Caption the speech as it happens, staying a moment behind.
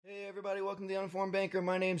everybody, welcome to the Uninformed Banker.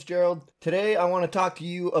 My name's Gerald. Today I want to talk to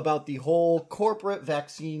you about the whole corporate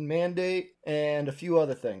vaccine mandate and a few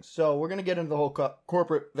other things. So we're going to get into the whole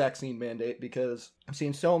corporate vaccine mandate because I'm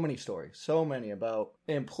seeing so many stories, so many about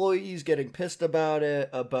employees getting pissed about it,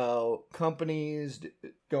 about companies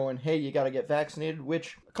going, hey, you got to get vaccinated,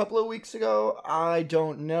 which a couple of weeks ago, I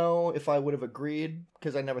don't know if I would have agreed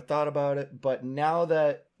because I never thought about it. But now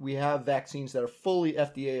that we have vaccines that are fully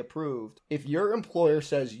FDA approved, if your employer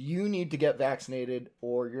says you need to get vaccinated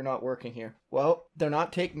or you're not working here, well, they're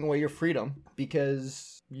not taking away your freedom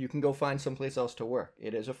because you can go find someplace else to work.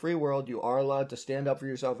 It is a free world. You are allowed to stand up for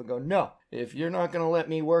yourself and go, no, if you're not going to let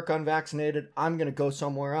me work unvaccinated, I'm going to go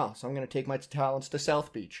somewhere else. I'm going to take my talents to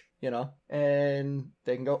South Beach, and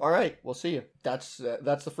they can go, all right, we'll see you. That's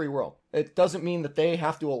the free world. It doesn't mean that they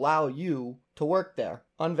have to allow you to work there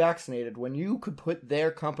unvaccinated when you could put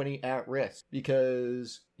their company at risk,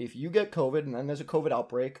 because if you get COVID and then there's a COVID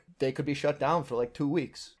outbreak, they could be shut down for like 2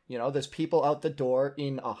 weeks. There's people out the door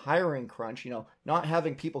in a hiring crunch. Not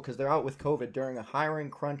having people because they're out with COVID during a hiring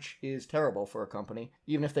crunch is terrible for a company,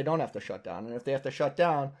 even if they don't have to shut down. And if they have to shut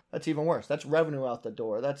down, that's even worse. That's revenue out the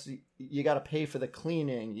door. You got to pay for the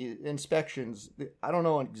cleaning, inspections. I don't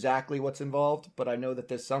know exactly what's involved, but I know that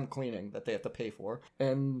there's some cleaning that they have to pay for.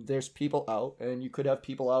 And there's people out, and you could have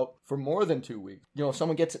people out for more than 2 weeks. If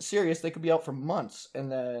someone gets it serious, they could be out for months.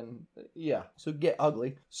 And then, so get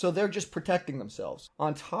ugly. So they're just protecting themselves.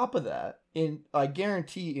 On top of that, I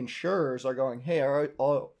guarantee insurers are going, hey,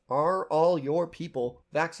 are all your people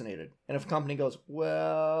vaccinated? And if a company goes,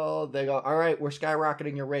 well, they go, all right, we're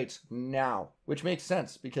skyrocketing your rates now, which makes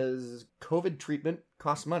sense because COVID treatment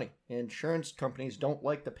costs money. Insurance companies don't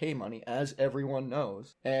like to pay money, as everyone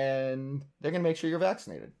knows, and they're going to make sure you're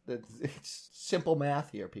vaccinated. It's simple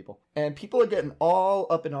math here, people. And people are getting all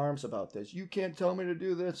up in arms about this. You can't tell me to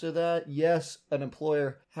do this or that. Yes, an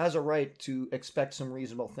employer has a right to expect some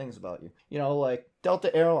reasonable things about you. Like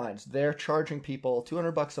Delta Airlines, they're charging people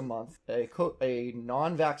 $200 a month, a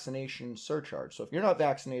non-vaccination surcharge. So if you're not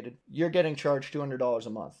vaccinated, you're getting charged $200 a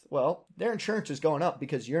month. Well, their insurance is going up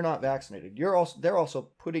because you're not vaccinated. They're also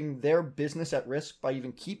putting their business at risk by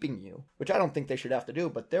even keeping you, which I don't think they should have to do,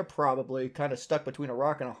 but they're probably kind of stuck between a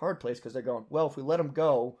rock and a hard place because they're going, well, if we let them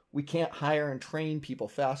go, we can't hire and train people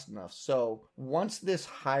fast enough. So once this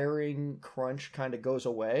hiring crunch kind of goes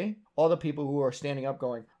away, all the people who are standing up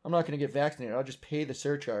going, I'm not going to get vaccinated, I'll just pay the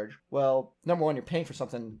surcharge. Well, number one, you're paying for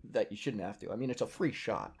something that you shouldn't have to. I mean, it's a free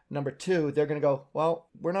shot. Number two, they're going to go, well,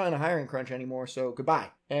 we're not in a hiring crunch anymore, so goodbye.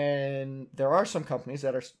 And there are some companies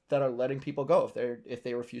that are letting people go if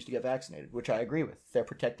they refuse to get vaccinated, which I agree with. They're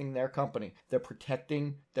protecting their company. They're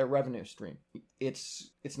protecting their revenue stream.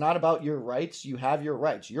 It's not about your rights. You have your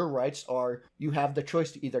rights. Your rights are you have the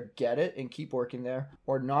choice to either get it and keep working there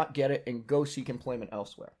or not get it and go seek employment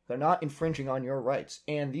elsewhere. They're not infringing on your rights.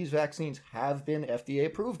 And these vaccines have been FDA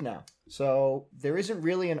approved now. So there isn't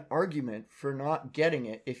really an argument for not getting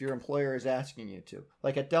it if your employer is asking you to.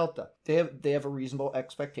 Like at Delta, they have a reasonable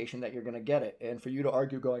expectation that you're going to get it. And for you to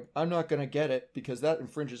argue going, I'm not going to get it because that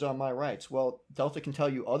infringes on my rights. Well, Delta can tell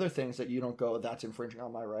you other things that you don't go, that's infringing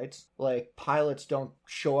on my rights. Like pilots don't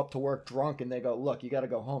show up to work drunk and they go, look, you got to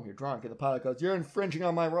go home, you're drunk. And the pilot goes, you're infringing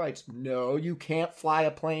on my rights. No, you can't fly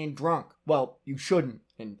a plane drunk. Well, you shouldn't.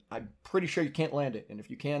 And I'm pretty sure you can't land it. And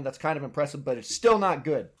if you can, that's kind of impressive, but it's still not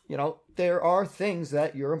good. There are things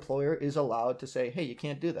that your employer is allowed to say, hey, you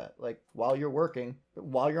can't do that. Like while you're working,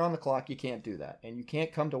 while you're on the clock, you can't do that. And you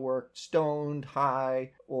can't come to work stoned,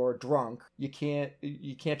 high, or drunk. You can't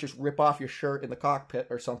just rip off your shirt in the cockpit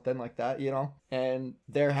or something like that, And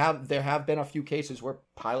there have been a few cases where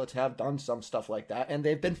pilots have done some stuff like that and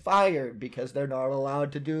they've been fired because they're not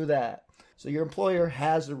allowed to do that. So your employer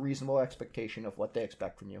has a reasonable expectation of what they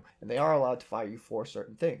expect from you, and they are allowed to fire you for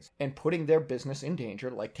certain things. And putting their business in danger,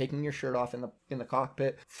 like taking your shirt off in the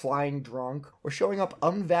cockpit, flying drunk, or showing up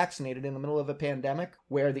unvaccinated in the middle of a pandemic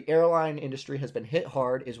where the airline industry has been hit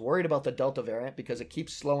hard, is worried about the Delta variant because it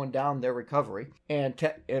keeps slowing down their recovery, and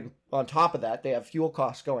on top of that, they have fuel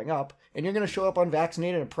costs going up, and you're going to show up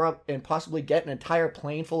unvaccinated and possibly get an entire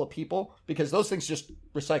plane full of people, because those things just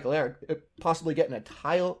recycle air, possibly get an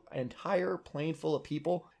entire plane full of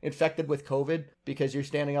people infected with COVID because you're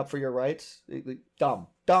standing up for your rights. Dumb.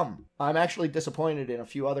 I'm actually disappointed in a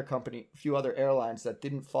few other airlines that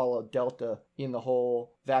didn't follow Delta in the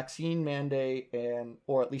whole vaccine mandate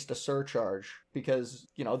or at least a surcharge, because,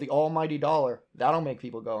 the almighty dollar, that'll make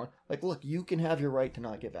people go, like, look, you can have your right to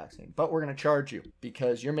not get vaccinated, but we're going to charge you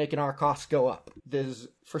because you're making our costs go up.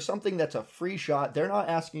 For something that's a free shot, they're not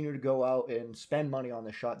asking you to go out and spend money on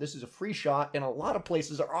this shot. This is a free shot, and a lot of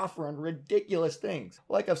places are offering ridiculous things.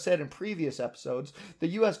 Like I've said in previous episodes, the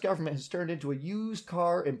U.S. government has turned into a used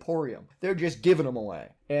car emporium. They're just giving them away.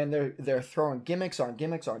 And they're throwing gimmicks on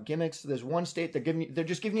gimmicks on gimmicks. There's one state they're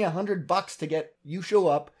just giving you $100 to get, you show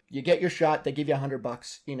up, you get your shot, they give you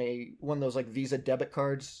 $100 in one of those like Visa debit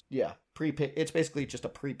cards. Yeah, prepaid. It's basically just a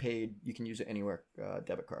prepaid, you can use it anywhere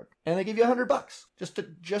debit card, and they give you $100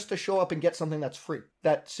 just to show up and get something that's free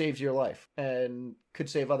that saves your life and could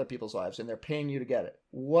save other people's lives, and they're paying you to get it.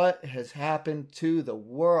 What has happened to the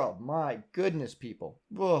world? My goodness, people.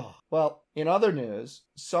 Ugh. Well, in other news,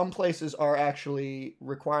 some places are actually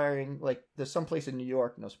requiring, like there's some place in New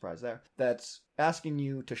York, no surprise there, that's asking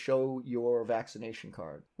you to show your vaccination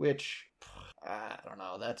card, which I don't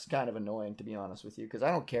know. That's kind of annoying, to be honest with you, because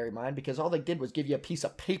I don't carry mine, because all they did was give you a piece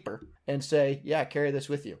of paper and say, yeah, carry this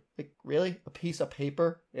with you. Like, really? A piece of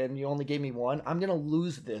paper? And you only gave me one? I'm going to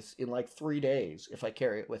lose this in like 3 days if I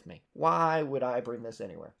carry it with me. Why would I bring this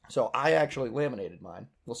anywhere? So I actually laminated mine.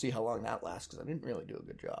 We'll see how long that lasts, because I didn't really do a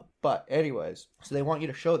good job. But anyways, so they want you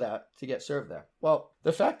to show that to get served there. Well,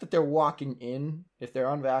 the fact that they're walking in, if they're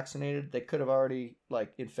unvaccinated, they could have already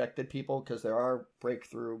like infected people, because there are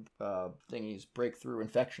breakthrough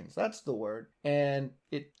infections. That's the word. And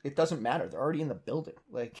it doesn't matter. They're already in the building.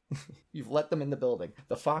 Like, you've let them in the building.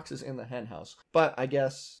 The fox is in the hen house. But I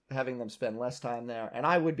guess having them spend less time there, and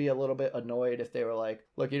I would be a little bit annoyed if they were like,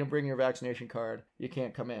 look, you didn't bring your vaccination card, you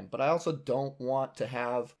can't come in. But I also don't want to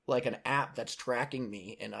have like an app that's tracking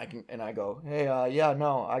me, and I go, hey,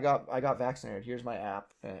 no, I got vaccinated. Here's my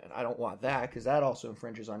app. And I don't want that, because that also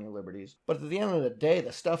infringes on your liberties. But at the end of the day,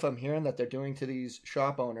 the stuff I'm hearing that they're doing to these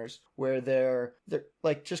shop owners, where they're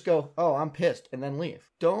like, just go, oh, I'm pissed, and then leave.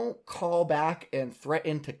 Don't call back and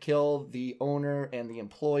threaten to kill the owner and the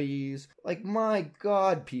employees. Like, my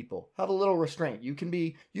God, people, have a little restraint. You can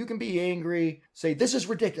be angry, say, this is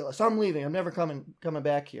ridiculous, I'm leaving, I'm never coming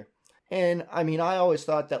back here. And I mean, I always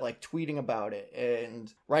thought that like tweeting about it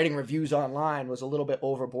and writing reviews online was a little bit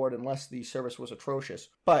overboard unless the service was atrocious.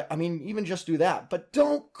 But I mean, even just do that. But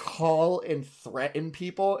don't call and threaten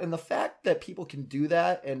people. And the fact that people can do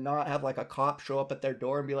that and not have like a cop show up at their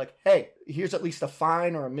door and be like, hey, here's at least a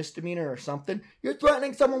fine or a misdemeanor or something. You're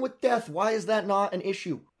threatening someone with death. Why is that not an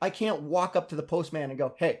issue? I can't walk up to the postman and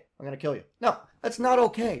go, hey, I'm going to kill you. No, that's not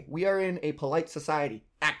okay. We are in a polite society.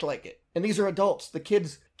 Act like it. And these are adults. The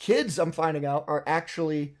kids I'm finding out are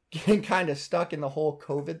actually getting kind of stuck in the whole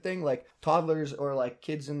COVID thing. Like toddlers or like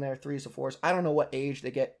kids in their 3s or 4s. I don't know what age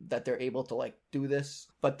they get that they're able to like do this,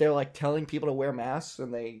 but they're like telling people to wear masks,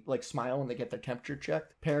 and they like smile when they get their temperature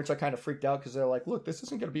checked. Parents are kind of freaked out because they're like, look, this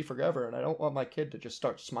isn't going to be forever, and I don't want my kid to just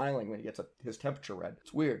start smiling when he gets his temperature read.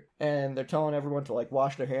 It's weird. And they're telling everyone to like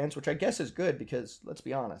wash their hands, which I guess is good, because let's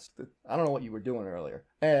be honest, I don't know what you were doing earlier.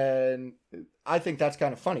 And I think that's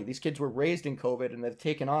kind of funny. These kids were raised in COVID, and they've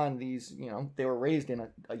taken on these, they were raised in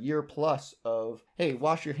a year plus of, hey,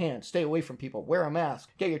 wash your hands, stay away from people, wear a mask,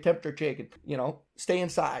 get your temperature taken, stay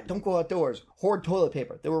inside, don't go outdoors, hoard toilet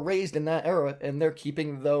paper. They were raised in that era, and they're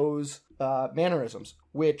keeping those mannerisms,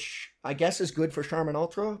 which I guess is good for Charmin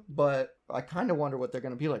Ultra, but I kind of wonder what they're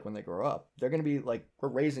going to be like when they grow up. They're going to be like, we're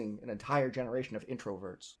raising an entire generation of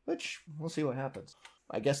introverts, which we'll see what happens.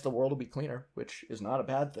 I guess the world will be cleaner, which is not a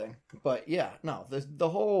bad thing. But yeah, no, the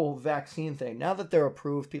whole vaccine thing, now that they're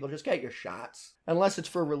approved, people just get your shots. Unless it's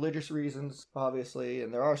for religious reasons, obviously.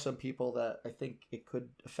 And there are some people that I think it could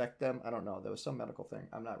affect them. I don't know. There was some medical thing.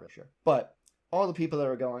 I'm not really sure. But all the people that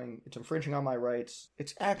are going, it's infringing on my rights.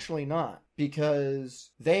 It's actually not,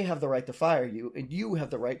 because they have the right to fire you, and you have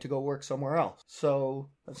the right to go work somewhere else. So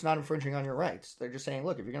it's not infringing on your rights. They're just saying,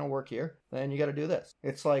 look, if you're going to work here, then you got to do this.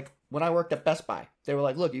 It's like when I worked at Best Buy, they were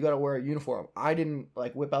like, look, you got to wear a uniform. I didn't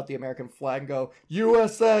like whip out the American flag and go,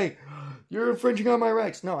 USA, you're infringing on my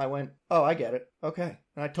rights. No, I went, oh, I get it. Okay.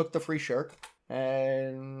 And I took the free shirt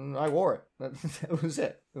and I wore it. That was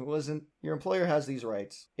it. It wasn't, your employer has these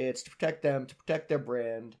rights. It's to protect them, to protect their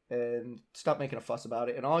brand, and stop making a fuss about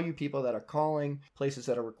it. And all you people that are calling places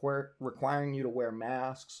that are requiring you to wear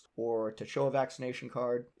masks or to show a vaccination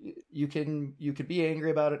card, you could be angry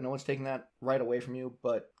about it. No one's taking that right away from you,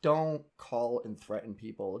 but don't call and threaten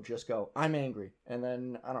people. Just go, I'm angry. And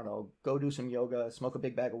then, I don't know, go do some yoga, smoke a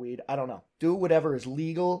big bag of weed. I don't know. Do whatever is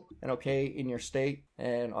legal and okay in your state.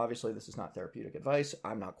 And obviously this is not therapeutic advice.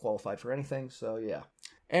 I'm not qualified for anything. So yeah.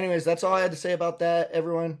 Anyways, that's all I had to say about that,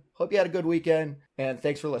 everyone. Hope you had a good weekend, and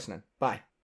thanks for listening. Bye.